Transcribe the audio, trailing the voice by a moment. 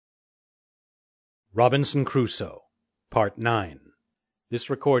Robinson Crusoe, Part 9. This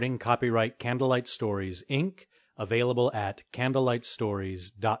recording copyright Candlelight Stories, Inc., available at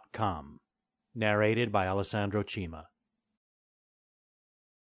candlelightstories.com. Narrated by Alessandro Cima.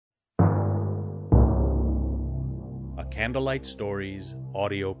 A Candlelight Stories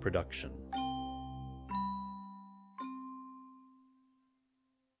audio production.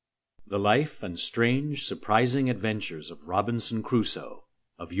 The Life and Strange, Surprising Adventures of Robinson Crusoe,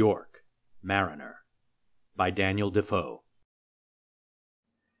 of York, Mariner, by Daniel Defoe.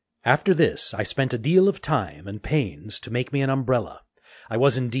 After this I spent a deal of time and pains to make me an umbrella. I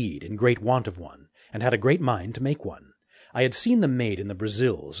was indeed in great want of one, and had a great mind to make one. I had seen them made in the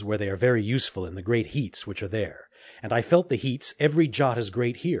Brazils, where they are very useful in the great heats which are there, and I felt the heats every jot as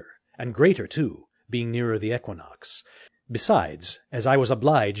great here, and greater too, being nearer the equinox. Besides, as I was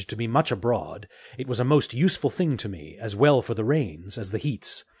obliged to be much abroad, it was a most useful thing to me, as well for the rains as the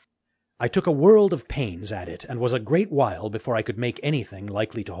heats. I took a world of pains at it, and was a great while before I could make anything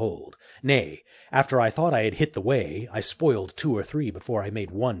likely to hold. Nay, after I thought I had hit the way, I spoiled 2 or 3 before I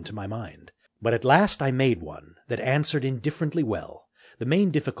made one to my mind. But at last I made one that answered indifferently well. The main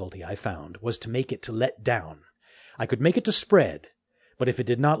difficulty, I found, was to make it to let down. I could make it to spread, but if it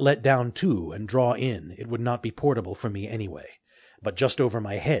did not let down too and draw in, it would not be portable for me anyway, but just over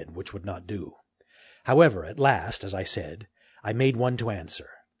my head, which would not do. However, at last, as I said, I made one to answer.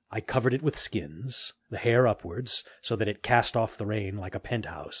 I covered it with skins, the hair upwards, so that it cast off the rain like a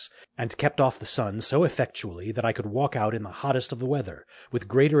penthouse, and kept off the sun so effectually that I could walk out in the hottest of the weather, with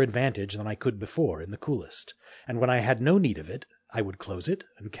greater advantage than I could before in the coolest, and when I had no need of it, I would close it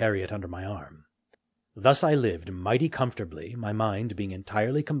and carry it under my arm. Thus I lived mighty comfortably, my mind being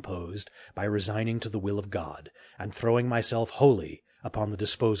entirely composed by resigning to the will of God, and throwing myself wholly upon the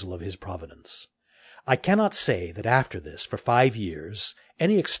disposal of his providence. I cannot say that after this, for 5 years,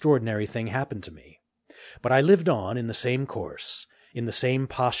 any extraordinary thing happened to me, but I lived on in the same course, in the same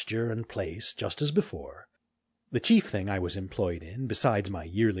posture and place, just as before. The chief thing I was employed in, besides my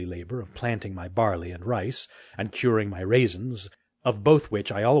yearly labor of planting my barley and rice, and curing my raisins, of both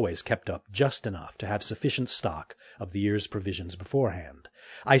which I always kept up just enough to have sufficient stock of the year's provisions beforehand.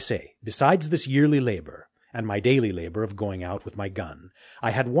 I say, besides this yearly labor, and my daily labor of going out with my gun,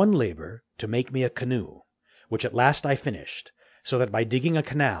 I had one labor to make me a canoe, which at last I finished, so that by digging a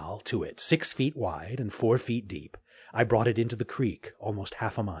canal to it 6 feet wide and 4 feet deep, I brought it into the creek almost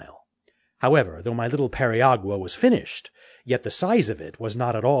half a mile. However, though my little periagua was finished, yet the size of it was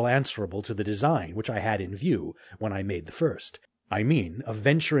not at all answerable to the design which I had in view when I made the first. I mean of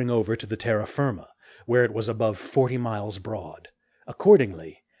venturing over to the terra firma, where it was above 40 miles broad.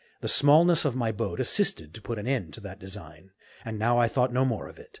 Accordingly, the smallness of my boat assisted to put an end to that design, and now I thought no more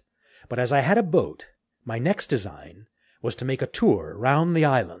of it. But as I had a boat, my next design was to make a tour round the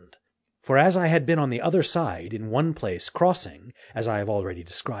island, for as I had been on the other side in one place crossing, as I have already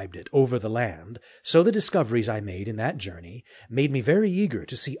described it, over the land, so the discoveries I made in that journey made me very eager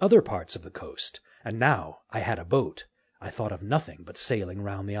to see other parts of the coast, and now I had a boat, I thought of nothing but sailing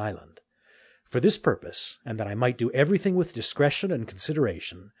round the island. For this purpose, and that I might do everything with discretion and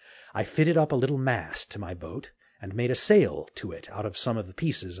consideration, I fitted up a little mast to my boat, and made a sail to it out of some of the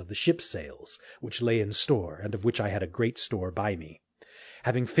pieces of the ship's sails, which lay in store, and of which I had a great store by me.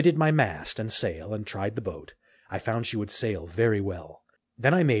 Having fitted my mast and sail, and tried the boat, I found she would sail very well.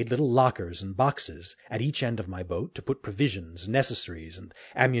 Then I made little lockers and boxes at each end of my boat to put provisions, necessaries, and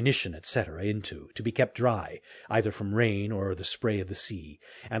ammunition, etc., into, to be kept dry, either from rain or the spray of the sea,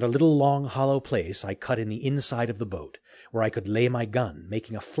 and a little long hollow place I cut in the inside of the boat, where I could lay my gun,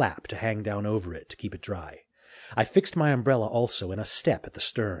 making a flap to hang down over it to keep it dry. I fixed my umbrella also in a step at the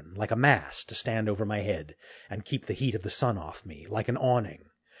stern, like a mast to stand over my head, and keep the heat of the sun off me, like an awning.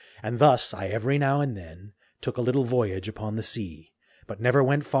 And thus I every now and then took a little voyage upon the sea, but never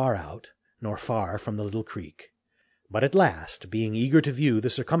went far out, nor far from the little creek. But at last, being eager to view the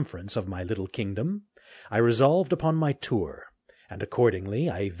circumference of my little kingdom, I resolved upon my tour, and accordingly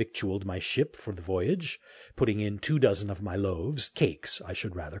I victualled my ship for the voyage, putting in 2 dozen of my loaves, cakes I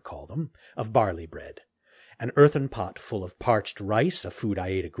should rather call them, of barley bread, an earthen pot full of parched rice, a food I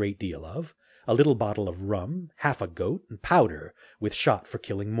ate a great deal of, a little bottle of rum, half a goat, and powder, with shot for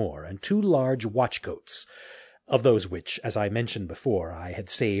killing more, and 2 large watchcoats, of those which, as I mentioned before, I had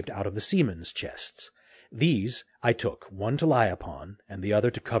saved out of the seamen's chests. These I took, one to lie upon, and the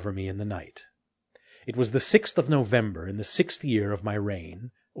other to cover me in the night. It was the 6th of November, in the 6th year of my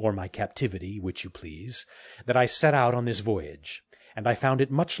reign, or my captivity, which you please, that I set out on this voyage, and I found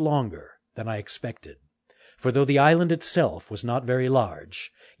it much longer than I expected. For though the island itself was not very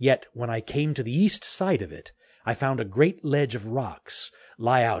large, yet when I came to the east side of it, I found a great ledge of rocks,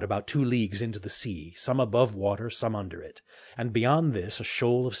 lie out about 2 leagues into the sea, some above water, some under it, and beyond this a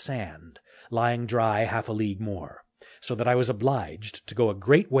shoal of sand, lying dry 1/2 a league more, so that I was obliged to go a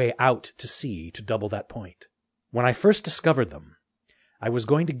great way out to sea to double that point. When I first discovered them, I was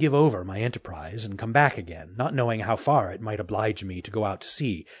going to give over my enterprise and come back again, not knowing how far it might oblige me to go out to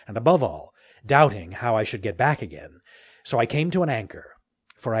sea, and above all, doubting how I should get back again. So I came to an anchor,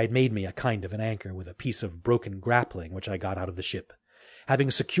 for I had made me a kind of an anchor with a piece of broken grappling which I got out of the ship.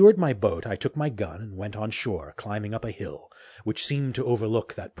 Having secured my boat, I took my gun and went on shore, climbing up a hill, which seemed to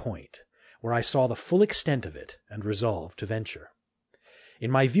overlook that point, where I saw the full extent of it, and resolved to venture. In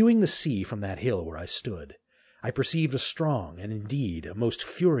my viewing the sea from that hill where I stood, I perceived a strong, and indeed a most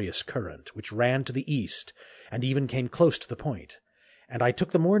furious current, which ran to the east, and even came close to the point, and I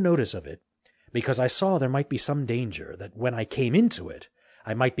took the more notice of it, because I saw there might be some danger that when I came into it,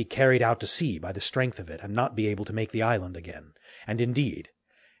 I might be carried out to sea by the strength of it, and not be able to make the island again. And indeed,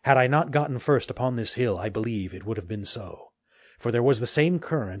 had I not gotten first upon this hill, I believe it would have been so. For there was the same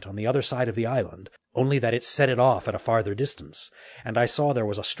current on the other side of the island, only that it set it off at a farther distance, and I saw there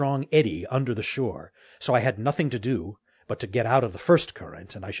was a strong eddy under the shore, so I had nothing to do but to get out of the first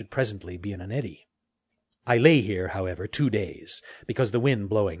current, and I should presently be in an eddy. I lay here, however, 2 days, because the wind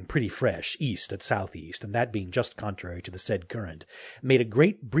blowing pretty fresh, east at southeast, and that being just contrary to the said current, made a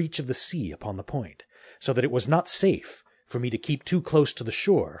great breach of the sea upon the point, so that it was not safe for me to keep too close to the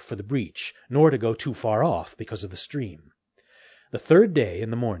shore for the breach, nor to go too far off because of the stream. The 3rd day in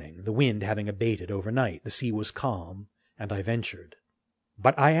the morning, the wind having abated overnight, the sea was calm, and I ventured.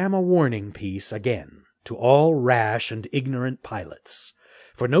 But I am a warning piece again to all rash and ignorant pilots,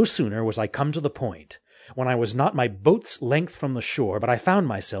 for no sooner was I come to the point, when I was not my boat's length from the shore, but I found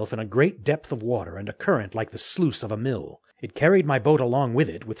myself in a great depth of water, and a current like the sluice of a mill. It carried my boat along with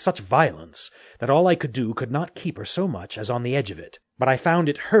it with such violence that all I could do could not keep her so much as on the edge of it, but I found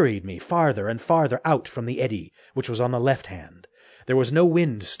it hurried me farther and farther out from the eddy, which was on the left hand. There was no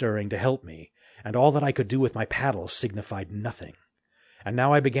wind stirring to help me, and all that I could do with my paddles signified nothing. And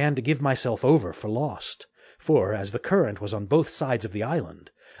now I began to give myself over for lost, for, as the current was on both sides of the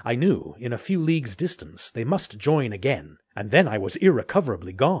island, I knew, in a few leagues' distance, they must join again, and then I was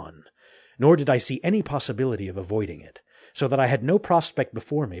irrecoverably gone, nor did I see any possibility of avoiding it, so that I had no prospect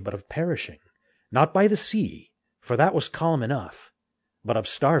before me but of perishing, not by the sea, for that was calm enough, but of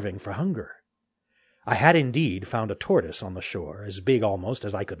starving for hunger. I had indeed found a tortoise on the shore, as big almost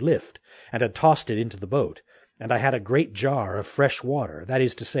as I could lift, and had tossed it into the boat, and I had a great jar of fresh water, that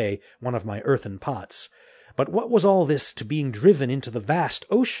is to say, one of my earthen pots. But what was all this to being driven into the vast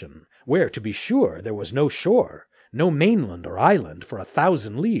ocean, where, to be sure, there was no shore, no mainland or island for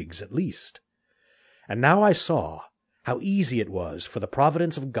 1,000 leagues at least? And now I saw how easy it was for the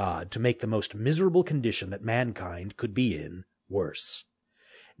providence of God to make the most miserable condition that mankind could be in worse.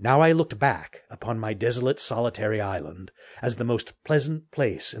 Now I looked back upon my desolate solitary island as the most pleasant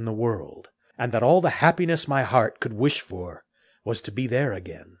place in the world, and that all the happiness my heart could wish for was to be there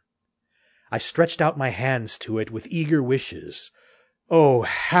again. I stretched out my hands to it with eager wishes. "O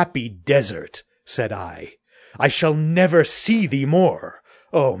happy desert," said I, "I shall never see thee more.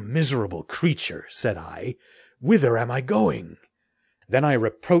 O miserable creature," said I, "whither am I going?" Then I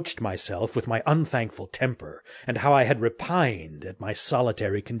reproached myself with my unthankful temper, and how I had repined at my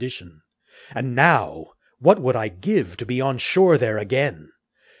solitary condition. And now, what would I give to be on shore there again?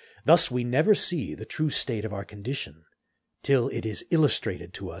 Thus we never see the true state of our condition, till it is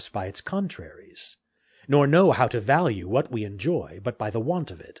illustrated to us by its contraries, nor know how to value what we enjoy but by the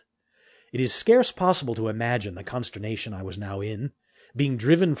want of it. It is scarce possible to imagine the consternation I was now in, being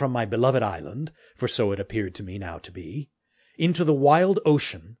driven from my beloved island, for so it appeared to me now to be, into the wild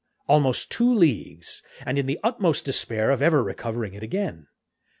ocean, almost 2 leagues, and in the utmost despair of ever recovering it again.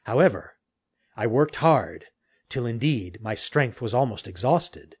 However, I worked hard, till indeed my strength was almost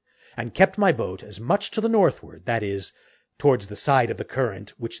exhausted, and kept my boat as much to the northward, that is, towards the side of the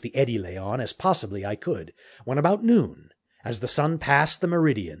current which the eddy lay on, as possibly I could, when about noon, as the sun passed the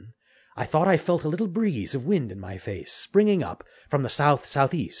meridian, I thought I felt a little breeze of wind in my face, springing up from the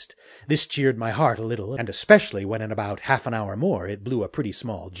south-southeast. This cheered my heart a little, and especially when in about half an hour more it blew a pretty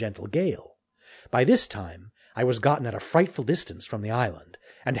small, gentle gale. By this time I was gotten at a frightful distance from the island,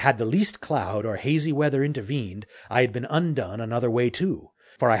 and had the least cloud or hazy weather intervened, I had been undone another way too,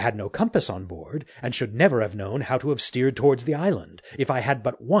 for I had no compass on board, and should never have known how to have steered towards the island, if I had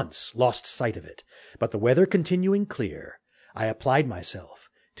but once lost sight of it. But the weather continuing clear, I applied myself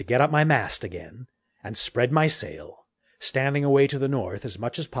to get up my mast again, and spread my sail, standing away to the north as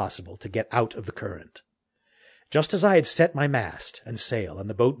much as possible to get out of the current. Just as I had set my mast and sail, and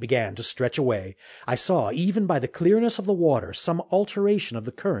the boat began to stretch away, I saw, even by the clearness of the water, some alteration of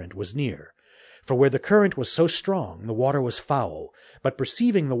the current was near. For where the current was so strong, the water was foul, but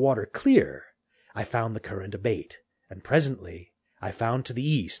perceiving the water clear, I found the current abate, and presently I found to the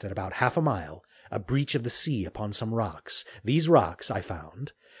east, at about 1/2 mile, a breach of the sea upon some rocks. These rocks, I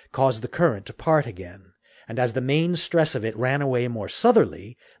found, caused the current to part again, and as the main stress of it ran away more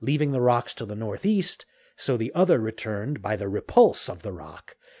southerly, leaving the rocks to the northeast, so the other returned by the repulse of the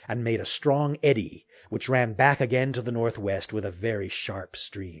rock, and made a strong eddy, which ran back again to the northwest with a very sharp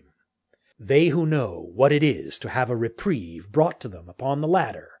stream. They who know what it is to have a reprieve brought to them upon the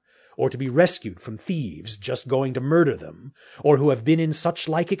ladder, or to be rescued from thieves just going to murder them, or who have been in such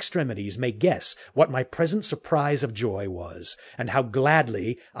like extremities, may guess what my present surprise of joy was, and how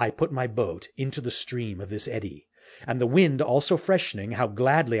gladly I put my boat into the stream of this eddy. And the wind also freshening, how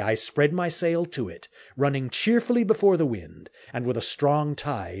gladly I spread my sail to it, running cheerfully before the wind, and with a strong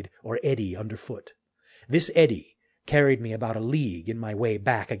tide or eddy underfoot. This eddy carried me about 1 league in my way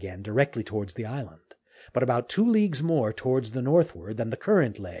back again directly towards the island, but about 2 leagues more towards the northward than the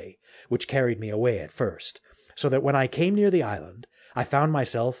current lay, which carried me away at first, so that when I came near the island, I found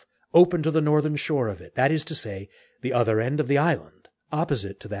myself open to the northern shore of it, that is to say, the other end of the island,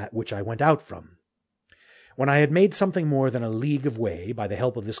 opposite to that which I went out from. When I had made something more than 1 league of way by the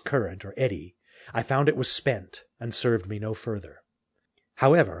help of this current or eddy, I found it was spent, and served me no further.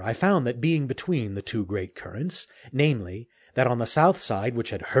 However, I found that being between the 2 great currents, namely, that on the south side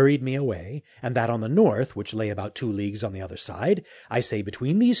which had hurried me away, and that on the north which lay about 2 leagues on the other side, I say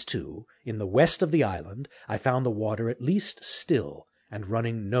between these 2, in the west of the island, I found the water at least still, and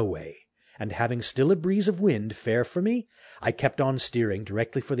running no way, and having still a breeze of wind fair for me, I kept on steering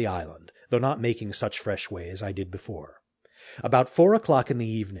directly for the island, though not making such fresh way as I did before. About 4 o'clock in the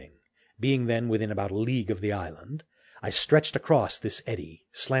evening, being then within about 1 league of the island, I stretched across this eddy,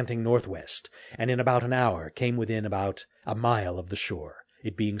 slanting northwest, and in about an hour came within about 1 mile of the shore.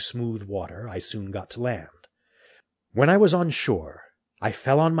 It being smooth water, I soon got to land. When I was on shore, I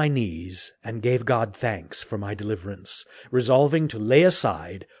fell on my knees and gave God thanks for my deliverance, resolving to lay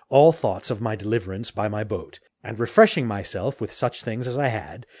aside all thoughts of my deliverance by my boat, and refreshing myself with such things as I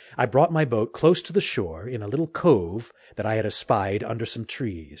had, I brought my boat close to the shore in a little cove that I had espied under some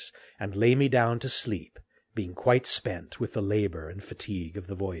trees, and lay me down to sleep, being quite spent with the labor and fatigue of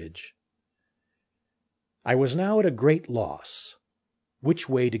the voyage. I was now at a great loss, which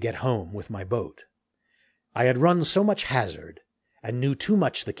way to get home with my boat. I had run so much hazard, and knew too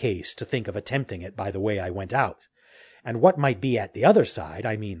much the case to think of attempting it by the way I went out, and what might be at the other side,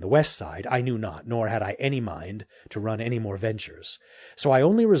 I mean the west side, I knew not, nor had I any mind to run any more ventures. So I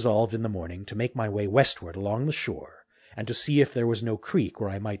only resolved in the morning to make my way westward along the shore, and to see if there was no creek where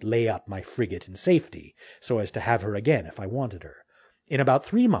I might lay up my frigate in safety, so as to have her again if I wanted her. In about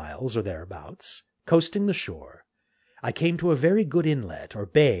 3 miles, or thereabouts, coasting the shore, I came to a very good inlet, or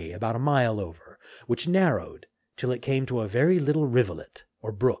bay, about 1 mile over, which narrowed till it came to a very little rivulet,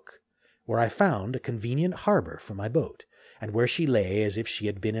 or brook, where I found a convenient harbor for my boat, and where she lay as if she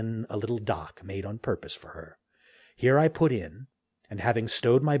had been in a little dock made on purpose for her. Here I put in, and having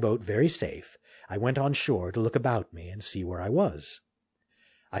stowed my boat very safe, I went on shore to look about me and see where I was.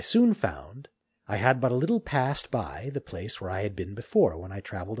 I soon found I had but a little passed by the place where I had been before when I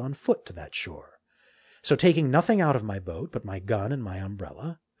travelled on foot to that shore. So taking nothing out of my boat but my gun and my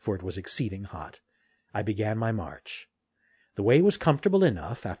umbrella, for it was exceeding hot, I began my march. The way was comfortable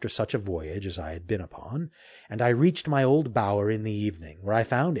enough after such a voyage as I had been upon, and I reached my old bower in the evening, where I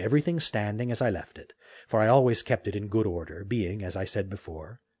found everything standing as I left it, for I always kept it in good order, being, as I said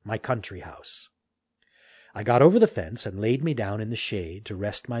before, my country house. I got over the fence and laid me down in the shade to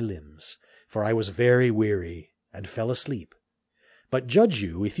rest my limbs, for I was very weary, and fell asleep. But judge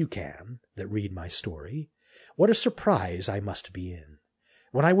you, if you can, that read my story, what a surprise I must be in,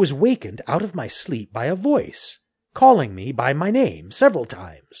 when I was wakened out of my sleep by a voice, calling me by my name several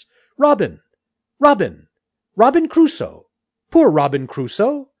times. Robin! Robin! Robin Crusoe! Poor Robin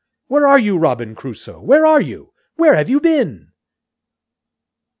Crusoe! Where are you, Robin Crusoe? Where are you? Where have you been?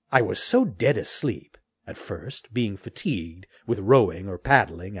 I was so dead asleep, at first, being fatigued with rowing or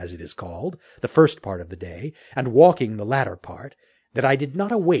paddling, as it is called, the first part of the day, and walking the latter part, that I did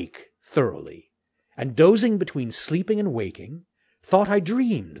not awake thoroughly, and dozing between sleeping and waking, thought I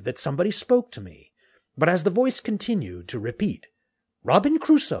dreamed that somebody spoke to me, but as the voice continued to repeat, Robin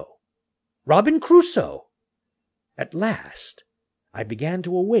Crusoe! Robin Crusoe! At last I began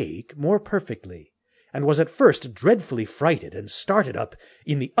to awake more perfectly, and was at first dreadfully frighted, and started up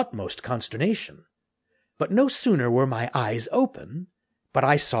in the utmost consternation. But no sooner were my eyes open, but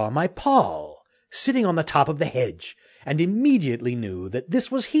I saw my Poll sitting on the top of the hedge, and immediately knew that this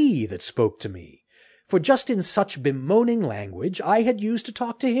was he that spoke to me. For just in such bemoaning language I had used to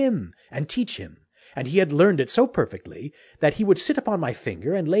talk to him and teach him, and he had learned it so perfectly that he would sit upon my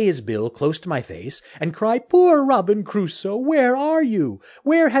finger and lay his bill close to my face and cry, "Poor Robin Crusoe, where are you?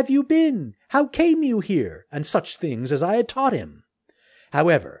 Where have you been? How came you here?" and such things as I had taught him.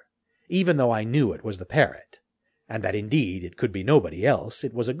 However, even though I knew it was the parrot, and that indeed it could be nobody else,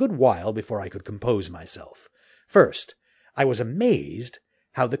 it was a good while before I could compose myself. First, I was amazed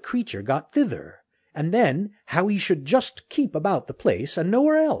how the creature got thither, and then how he should just keep about the place and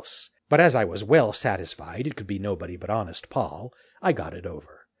nowhere else. But as I was well satisfied it could be nobody but honest Poll, I got it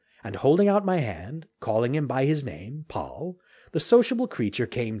over, and holding out my hand, calling him by his name, Poll, the sociable creature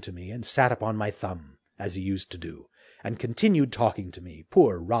came to me and sat upon my thumb, as he used to do, and continued talking to me,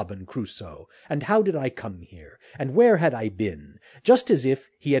 poor Robin Crusoe, and how did I come here, and where had I been, just as if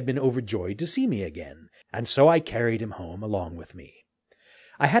he had been overjoyed to see me again, and so I carried him home along with me.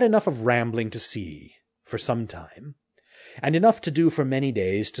 I had enough of rambling to see for some time, and enough to do for many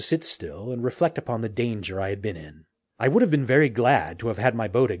days to sit still and reflect upon the danger I had been in. I would have been very glad to have had my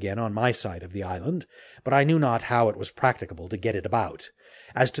boat again on my side of the island, but I knew not how it was practicable to get it about.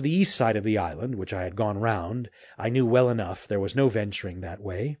 As to the east side of the island, which I had gone round, I knew well enough there was no venturing that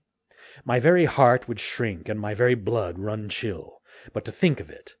way. My very heart would shrink and my very blood run chill, but to think of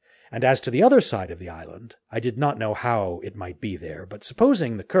it. And as to the other side of the island, I did not know how it might be there, but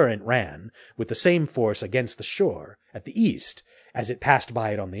supposing the current ran with the same force against the shore at the east as it passed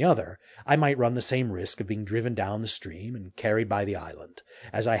by it on the other, I might run the same risk of being driven down the stream and carried by the island,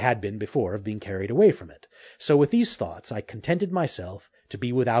 as I had been before of being carried away from it. So with these thoughts I contented myself to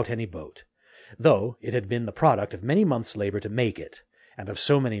be without any boat, though it had been the product of many months' labor to make it, and of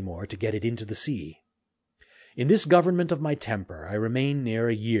so many more to get it into the sea. In this government of my temper I remained near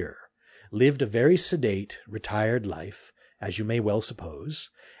a year, lived a very sedate, retired life, as you may well suppose,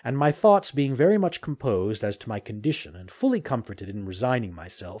 and my thoughts being very much composed as to my condition and fully comforted in resigning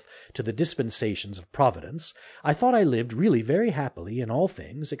myself to the dispensations of Providence, I thought I lived really very happily in all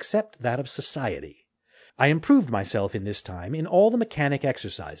things except that of society. I improved myself in this time in all the mechanic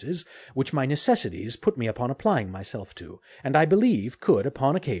exercises which my necessities put me upon applying myself to, and I believe could,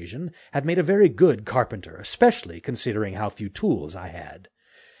 upon occasion, have made a very good carpenter, especially considering how few tools I had.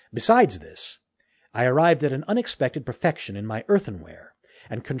 Besides this, I arrived at an unexpected perfection in my earthenware,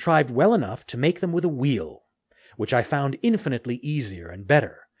 and contrived well enough to make them with a wheel, which I found infinitely easier and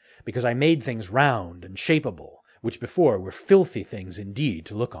better, because I made things round and shapeable, which before were filthy things indeed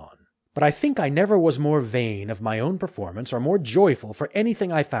to look on. But I think I never was more vain of my own performance or more joyful for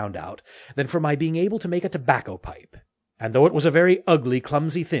anything I found out than for my being able to make a tobacco pipe. And though it was a very ugly,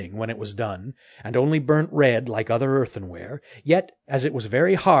 clumsy thing when it was done, and only burnt red like other earthenware, yet as it was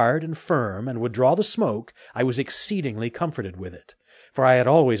very hard and firm and would draw the smoke, I was exceedingly comforted with it, for I had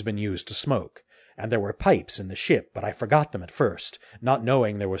always been used to smoke, and there were pipes in the ship, but I forgot them at first, not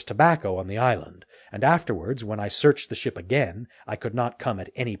knowing there was tobacco on the island, and afterwards, when I searched the ship again, I could not come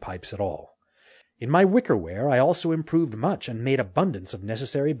at any pipes at all. In my wickerware I also improved much, and made abundance of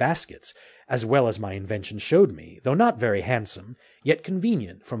necessary baskets, as well as my invention showed me, though not very handsome, yet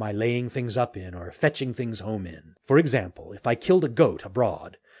convenient for my laying things up in or fetching things home in. For example, if I killed a goat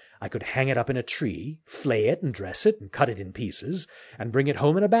abroad, I could hang it up in a tree, flay it and dress it and cut it in pieces, and bring it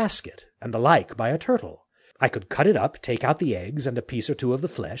home in a basket, and the like by a turtle. I could cut it up, take out the eggs and a piece or two of the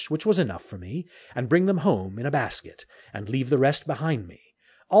flesh, which was enough for me, and bring them home in a basket, and leave the rest behind me.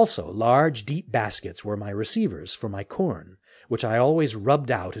 Also large deep baskets were my receivers for my corn, which I always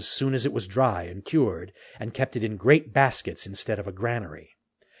rubbed out as soon as it was dry and cured, and kept it in great baskets instead of a granary.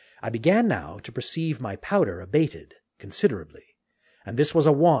 I began now to perceive my powder abated considerably, and this was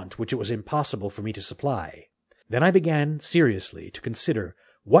a want which it was impossible for me to supply. Then I began seriously to consider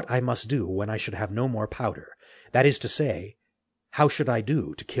what I must do when I should have no more powder, that is to say, how should I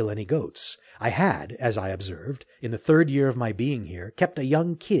do to kill any goats? I had, as I observed, in the 3rd year of my being here, kept a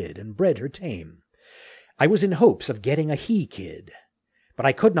young kid and bred her tame. I was in hopes of getting a he-kid, but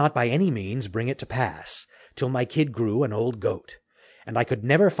I could not by any means bring it to pass, till my kid grew an old goat, and I could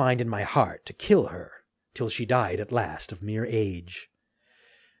never find in my heart to kill her, till she died at last of mere age.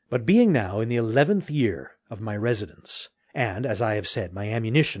 But being now in the 11th year of my residence, and, as I have said, my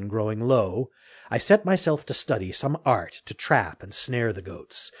ammunition growing low, I set myself to study some art to trap and snare the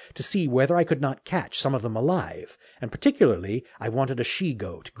goats, to see whether I could not catch some of them alive, and particularly I wanted a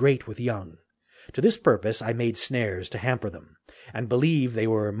she-goat great with young. To this purpose I made snares to hamper them, and believe they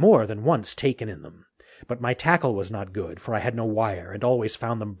were more than once taken in them. But my tackle was not good, for I had no wire, and always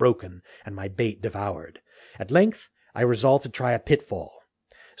found them broken, and my bait devoured. At length I resolved to try a pitfall.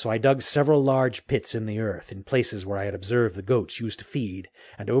 So I dug several large pits in the earth, in places where I had observed the goats used to feed,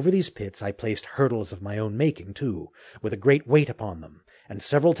 and over these pits I placed hurdles of my own making, too, with a great weight upon them, and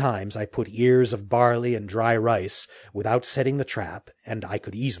several times I put ears of barley and dry rice without setting the trap, and I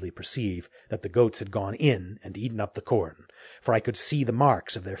could easily perceive that the goats had gone in and eaten up the corn, for I could see the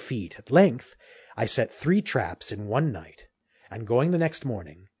marks of their feet. At length I set 3 traps in one night, and going the next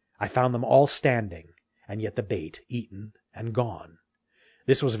morning, I found them all standing, and yet the bait eaten and gone.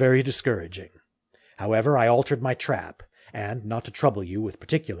 This was very discouraging. However, I altered my trap, and, not to trouble you with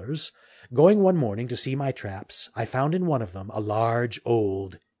particulars, going one morning to see my traps, I found in one of them a large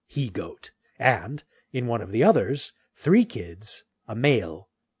old he-goat, and, in one of the others, 3 kids, a male,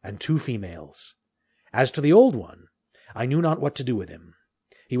 and 2 females. As to the old one, I knew not what to do with him.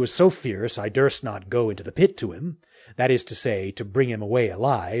 He was so fierce I durst not go into the pit to him, that is to say, to bring him away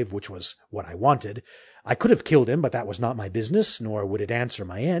alive, which was what I wanted. I could have killed him, but that was not my business, nor would it answer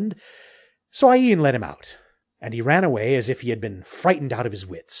my end. So I e'en let him out, and he ran away as if he had been frightened out of his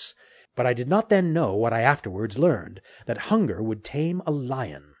wits. But I did not then know what I afterwards learned, that hunger would tame a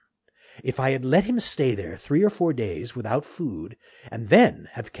lion. If I had let him stay there 3 or 4 days without food, and then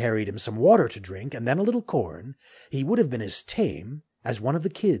have carried him some water to drink, and then a little corn, he would have been as tame as one of the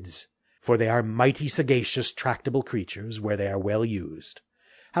kids, for they are mighty sagacious, tractable creatures where they are well used.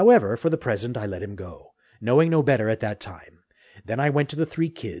 However, for the present I let him go, knowing no better at that time. Then I went to the 3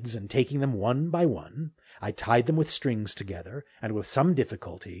 kids, and taking them one by one, I tied them with strings together, and with some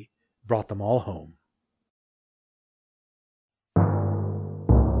difficulty brought them all home.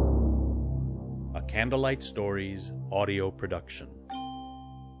 A Candlelight Stories audio production.